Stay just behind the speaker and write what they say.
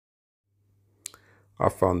I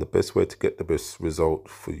found the best way to get the best result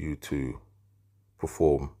for you to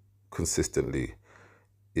perform consistently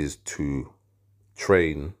is to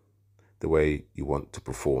train the way you want to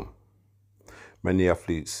perform. Many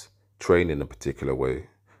athletes train in a particular way.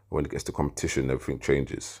 When it gets to competition, everything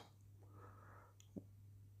changes.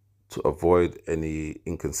 To avoid any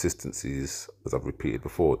inconsistencies, as I've repeated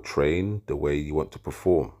before, train the way you want to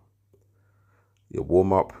perform. Your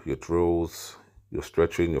warm-up, your drills, your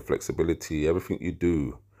stretching, your flexibility, everything you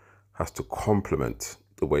do has to complement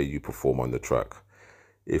the way you perform on the track.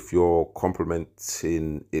 If you're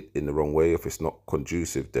complementing it in the wrong way, if it's not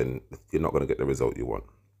conducive, then you're not going to get the result you want.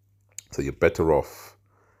 So you're better off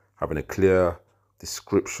having a clear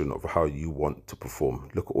description of how you want to perform.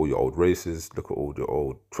 Look at all your old races, look at all your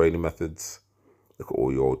old training methods, look at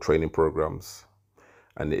all your old training programs.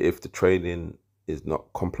 And if the training is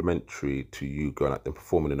not complementary to you going out and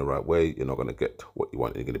performing in the right way, you're not going to get what you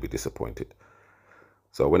want and you're going to be disappointed.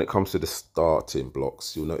 So when it comes to the starting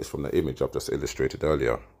blocks, you'll notice from the image I've just illustrated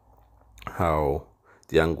earlier how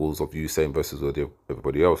the angles of Usain versus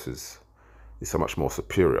everybody else is so much more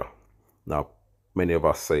superior. Now, many of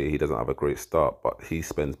us say he doesn't have a great start, but he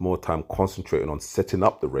spends more time concentrating on setting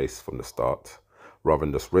up the race from the start rather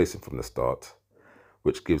than just racing from the start,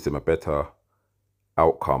 which gives him a better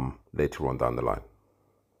outcome later on down the line.